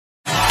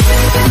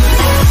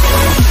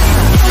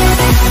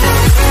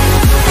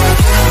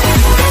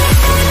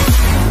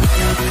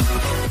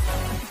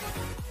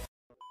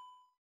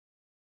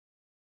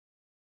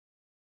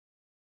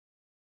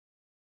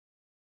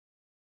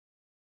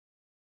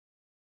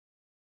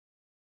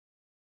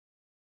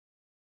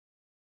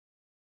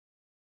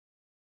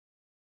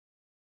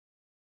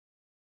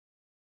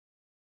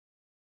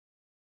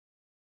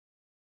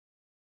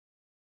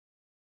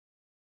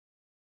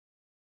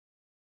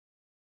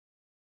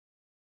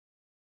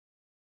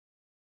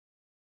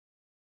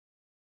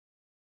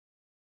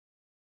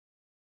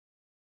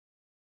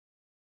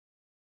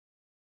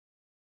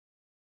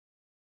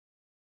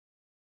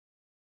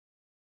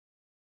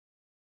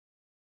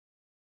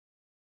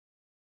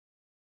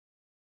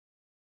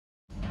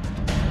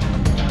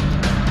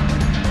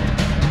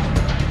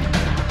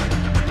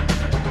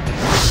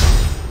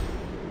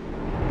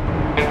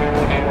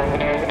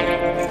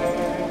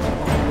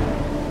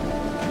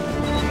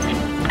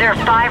There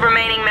are 5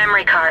 remaining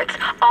memory cards,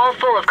 all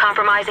full of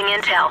compromising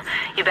intel.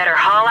 You better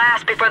haul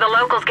ass before the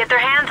locals get their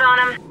hands on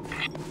them.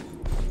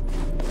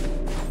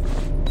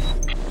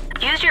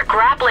 Use your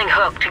grappling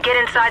hook to get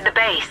inside the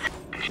base.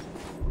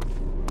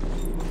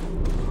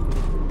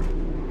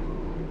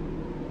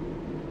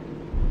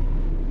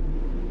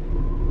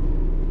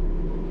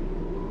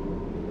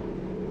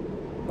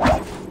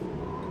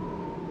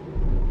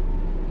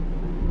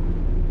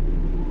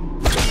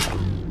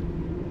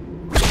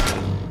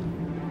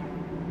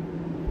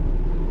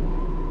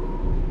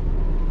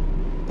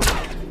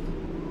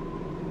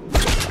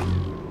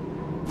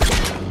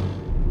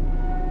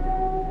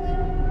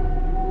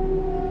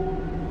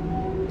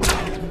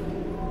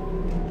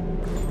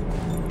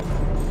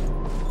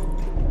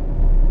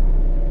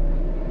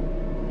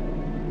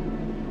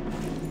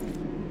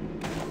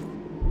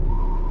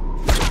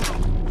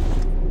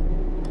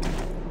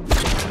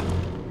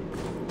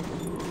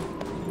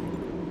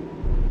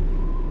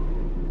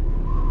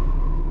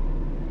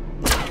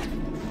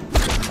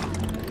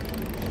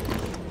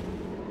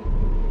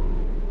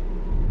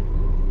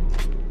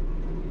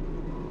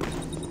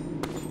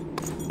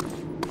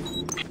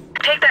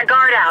 Take that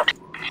guard out.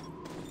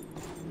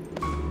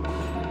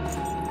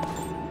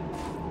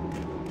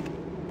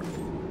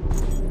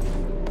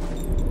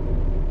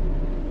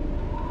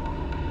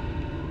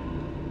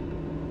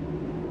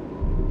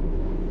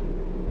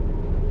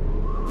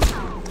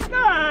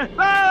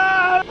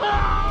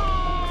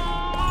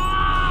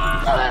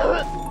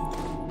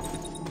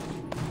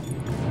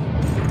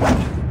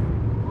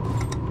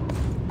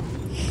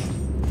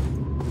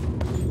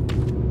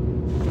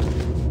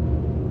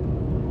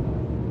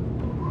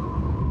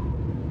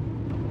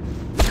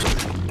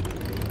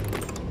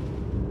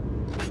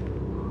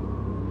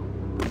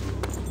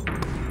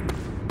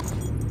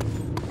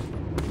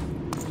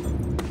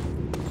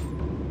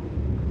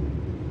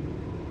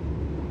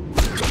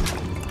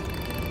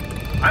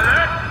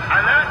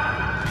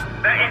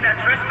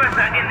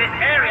 In this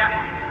area,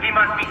 he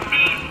must be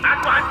seized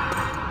at once.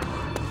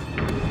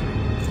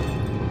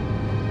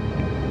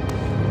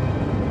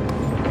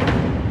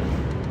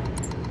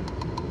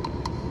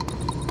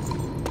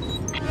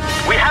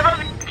 We have a...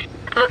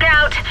 Look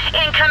out!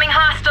 Incoming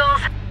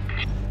hostiles!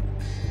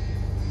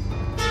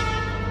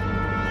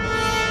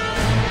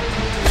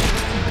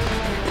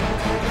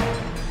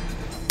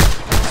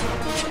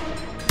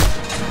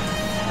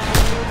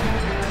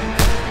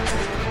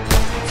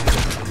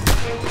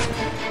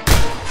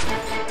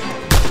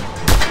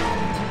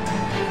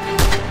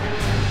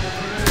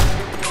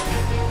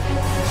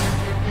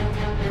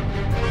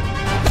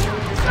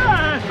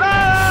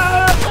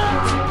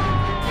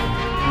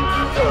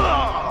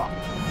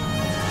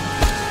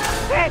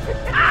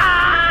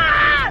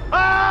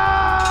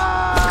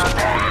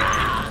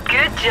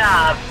 Good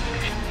job.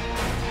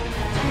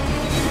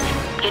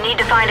 You need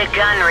to find a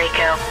gun,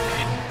 Rico.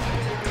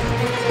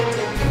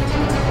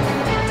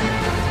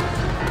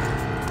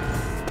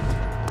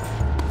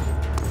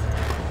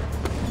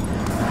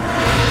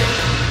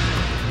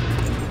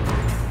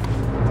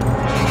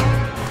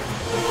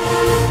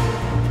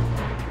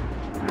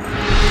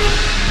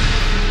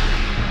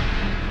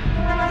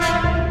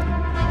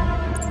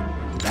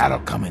 That'll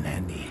come in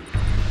handy.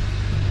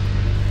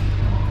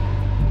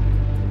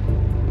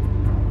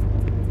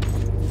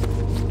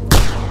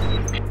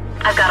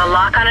 I've got a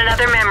lock on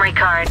another memory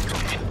card.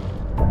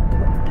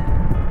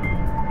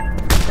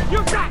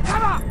 You got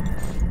cover!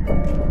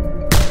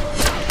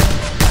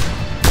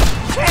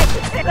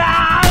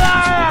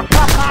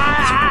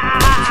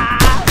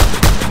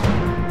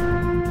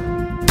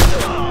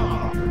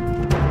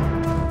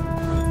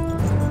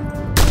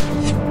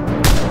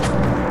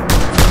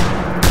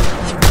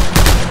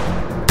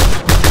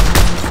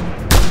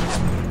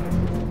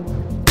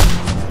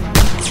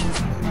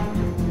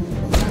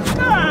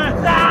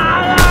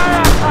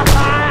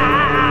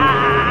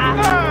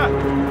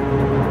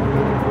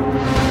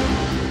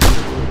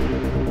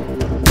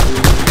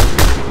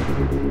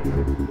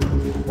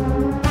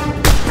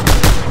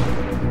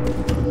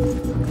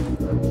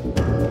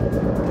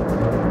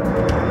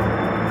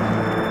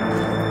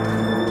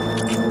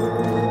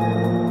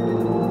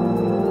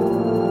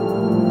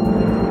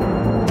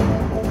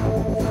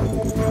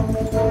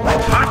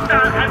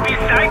 Hostiles have been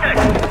sighted.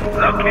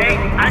 Locate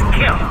and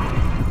kill.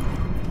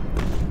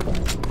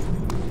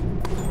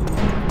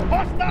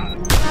 Hostile!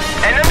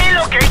 Enemy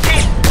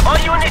located. All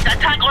units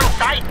attack on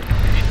site.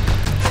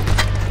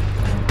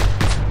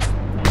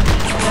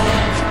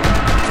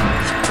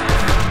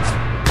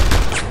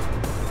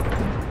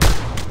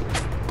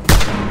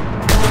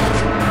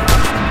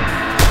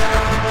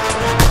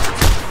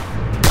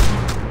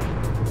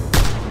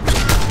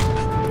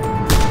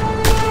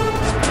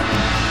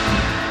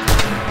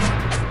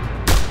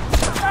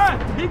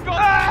 He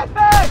got...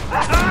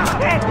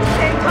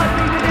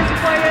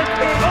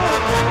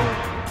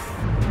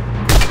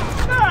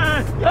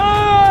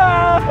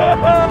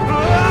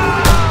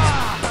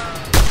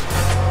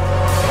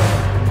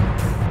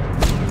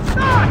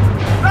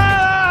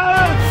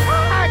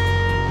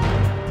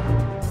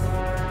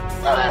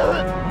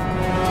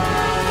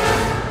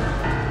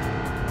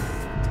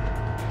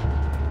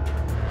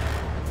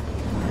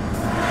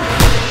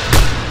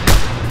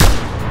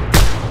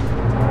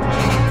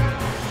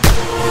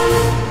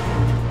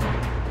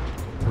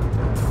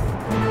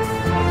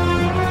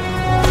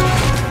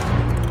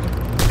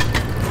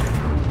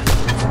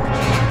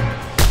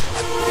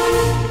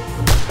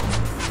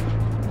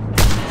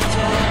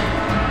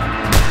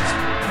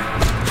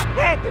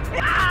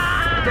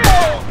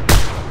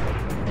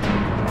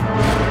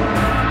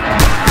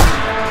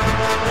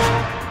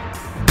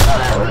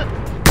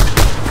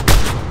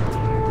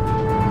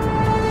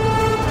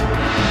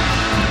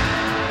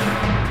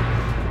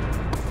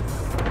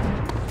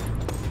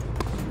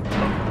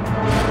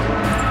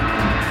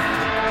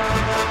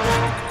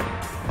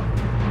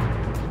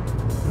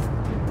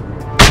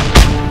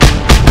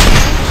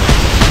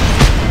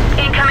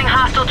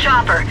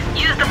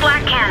 use the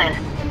flak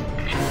cannon.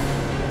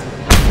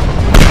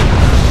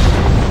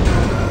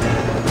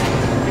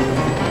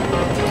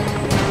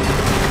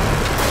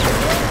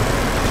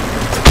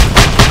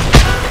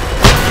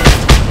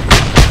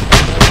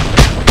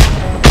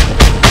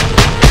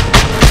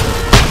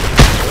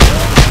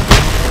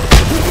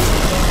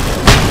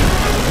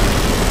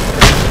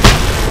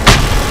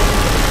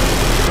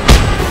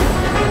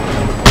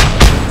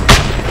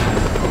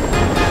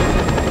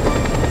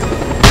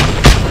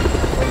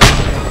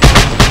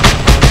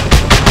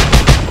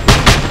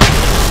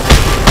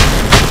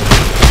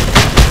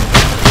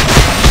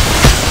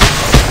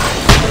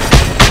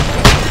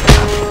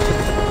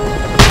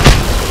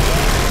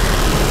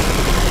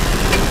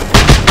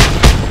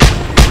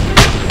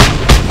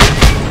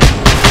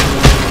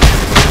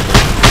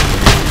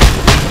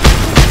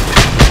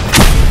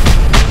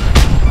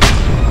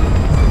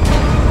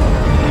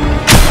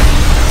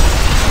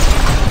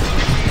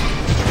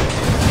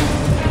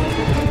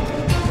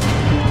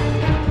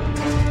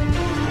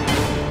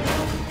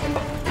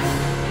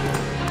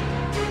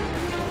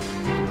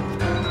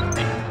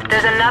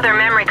 There's another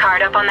memory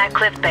card up on that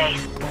cliff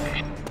base.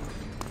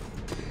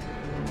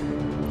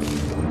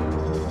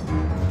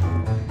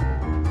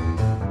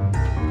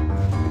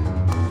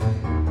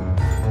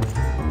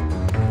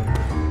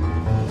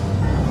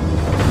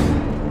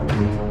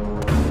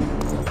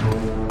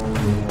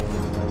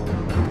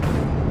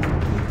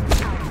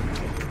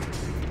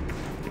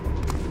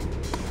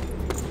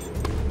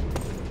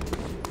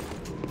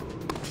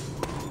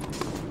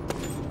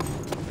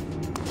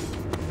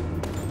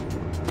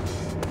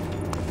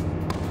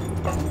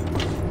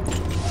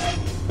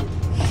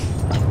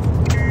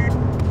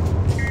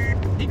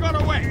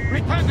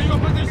 Return to your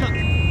position!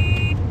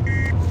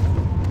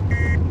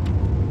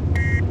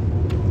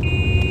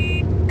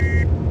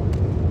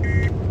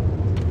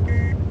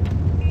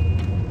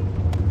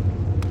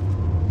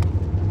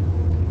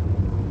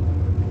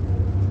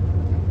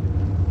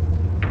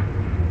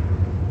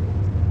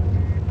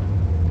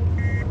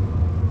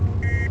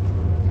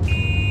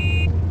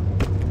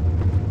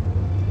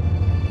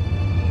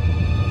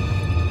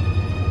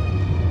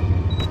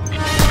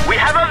 We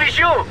have a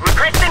visual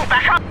requesting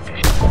backup.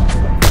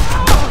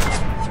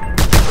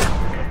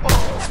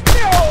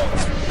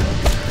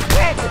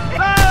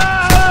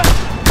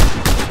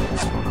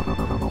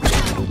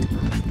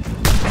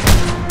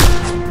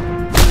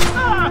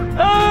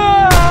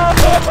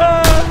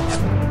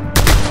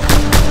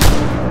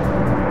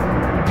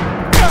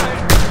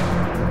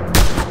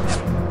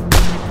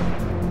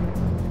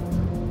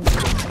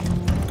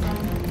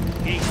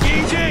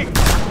 Engaging!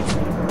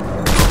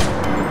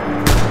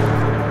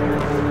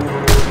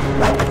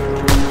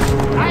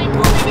 I'm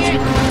moving in!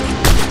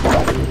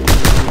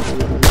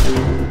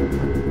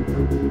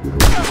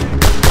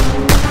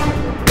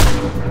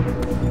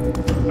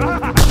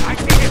 I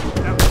see him!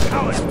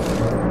 That was coward!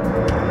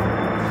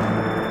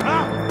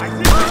 I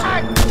see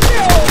him!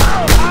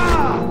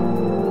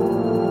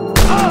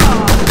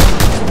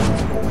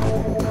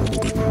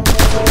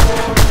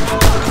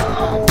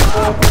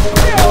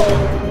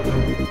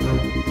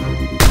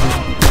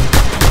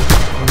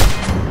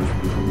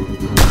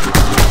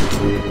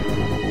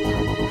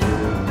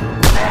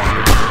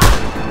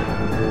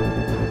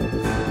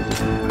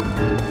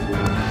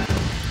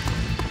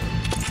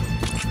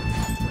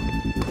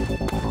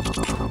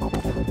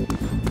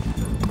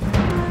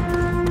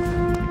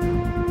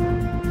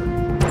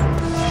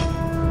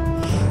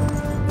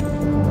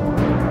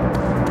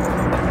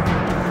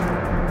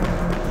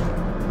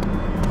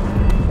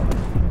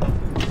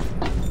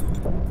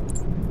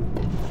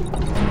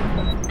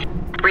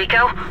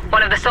 Rico,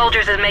 one of the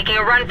soldiers is making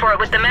a run for it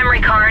with the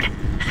memory card.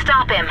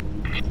 Stop him.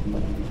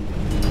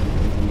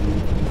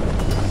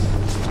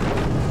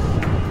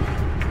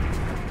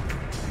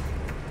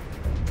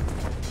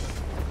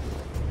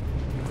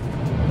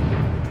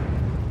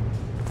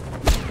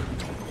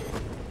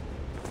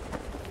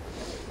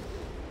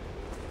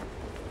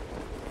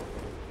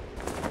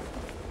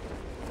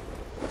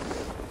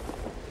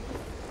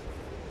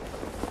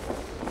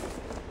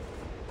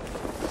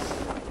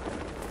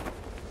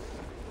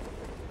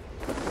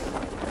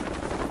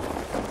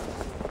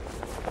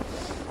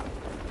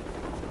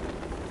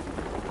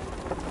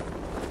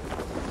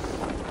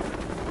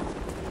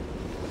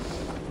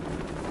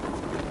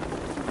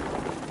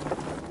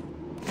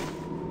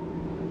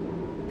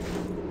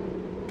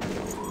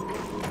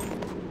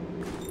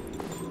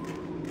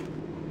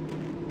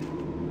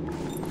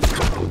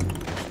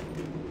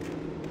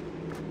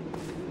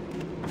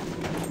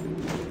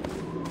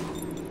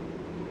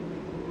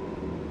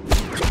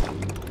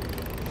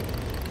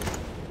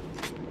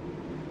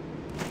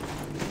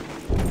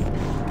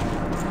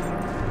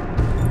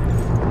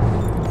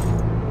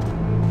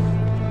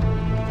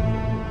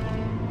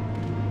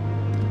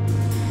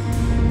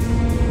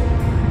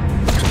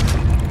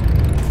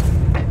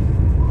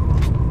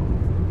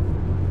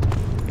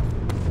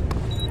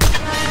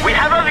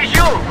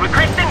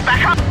 Requesting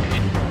backup!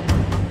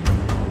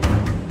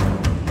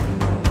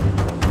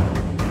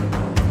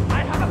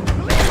 I have a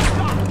clear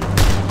shot!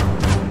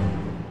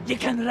 You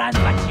can run,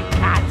 but you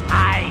can't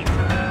hide!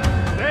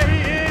 There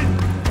he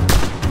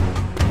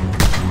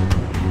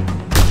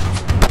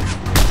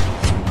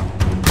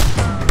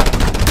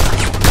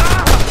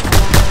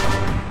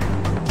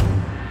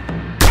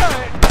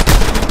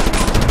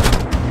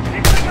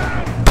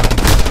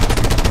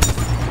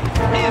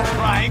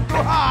nothing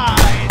to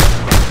hide!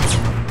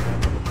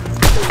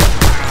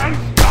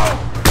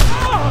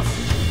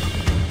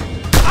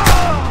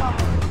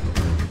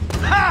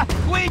 Ha!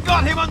 We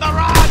got him on the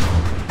run!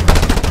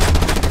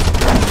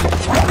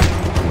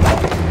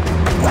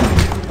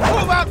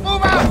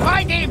 Move out!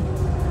 Find him!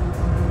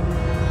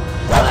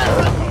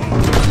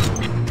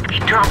 He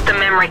dropped the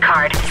memory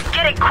card.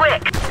 Get it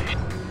quick!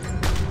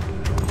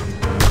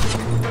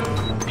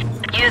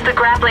 Use the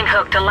grappling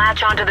hook to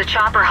latch onto the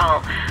chopper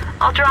hull.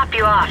 I'll drop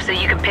you off so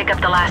you can pick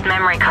up the last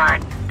memory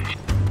card.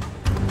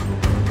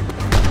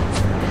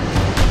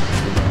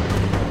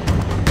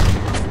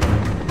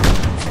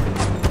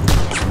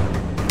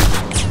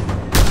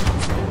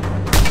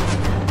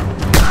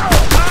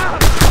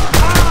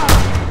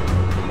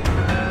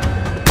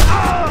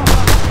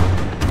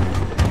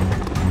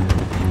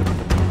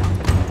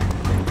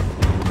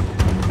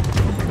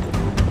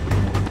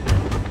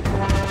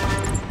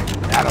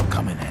 That'll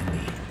come in handy.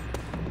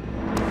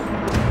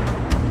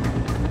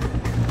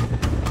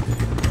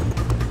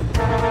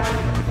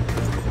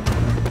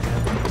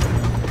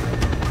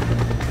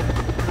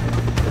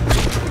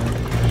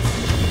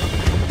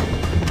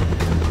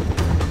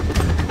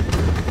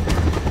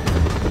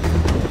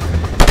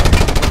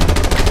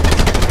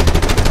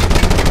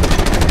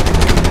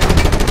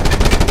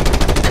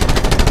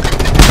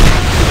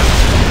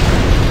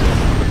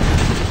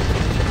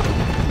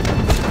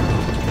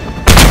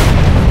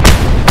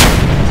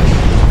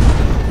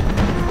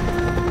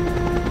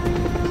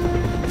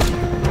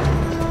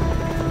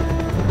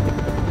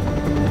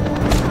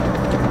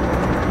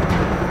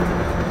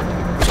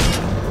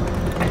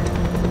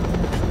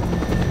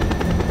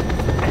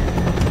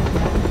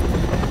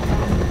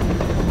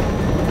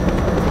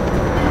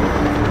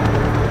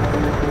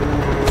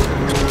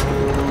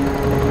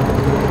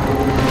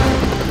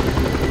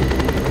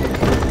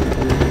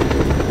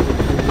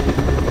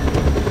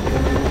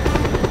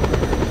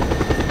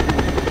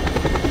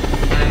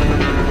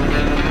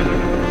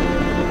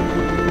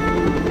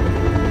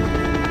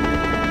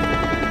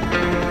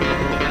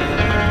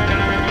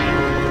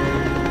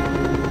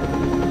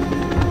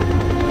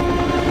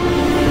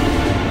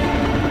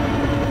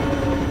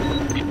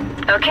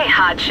 Okay,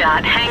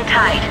 hotshot, hang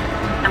tight.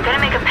 I'm gonna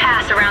make a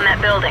pass around that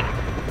building.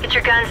 Get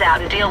your guns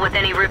out and deal with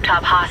any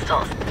rooftop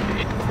hostiles.